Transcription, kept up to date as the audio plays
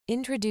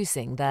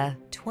Introducing the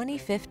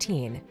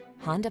 2015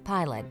 Honda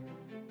Pilot.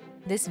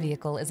 This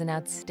vehicle is an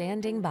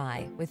outstanding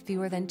buy with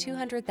fewer than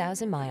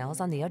 200,000 miles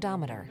on the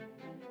odometer.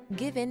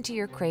 Give in to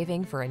your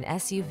craving for an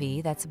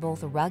SUV that's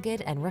both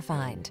rugged and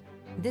refined.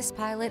 This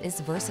Pilot is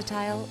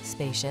versatile,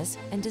 spacious,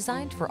 and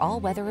designed for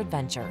all-weather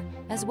adventure,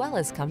 as well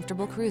as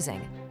comfortable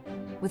cruising.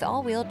 With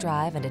all-wheel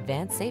drive and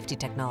advanced safety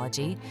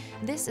technology,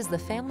 this is the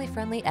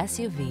family-friendly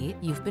SUV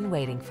you've been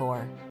waiting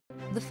for.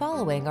 The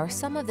following are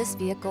some of this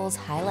vehicle's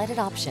highlighted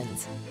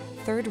options: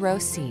 third-row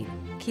seat,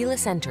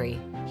 keyless entry,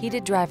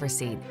 heated driver's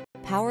seat,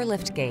 power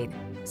liftgate,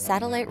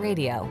 satellite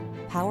radio,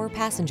 power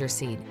passenger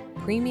seat,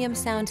 premium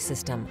sound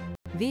system,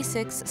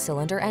 V6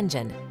 cylinder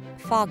engine,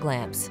 fog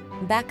lamps,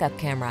 backup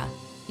camera.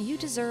 You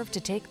deserve to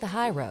take the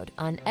high road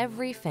on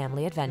every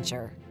family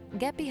adventure.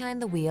 Get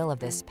behind the wheel of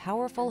this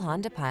powerful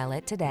Honda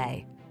Pilot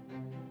today.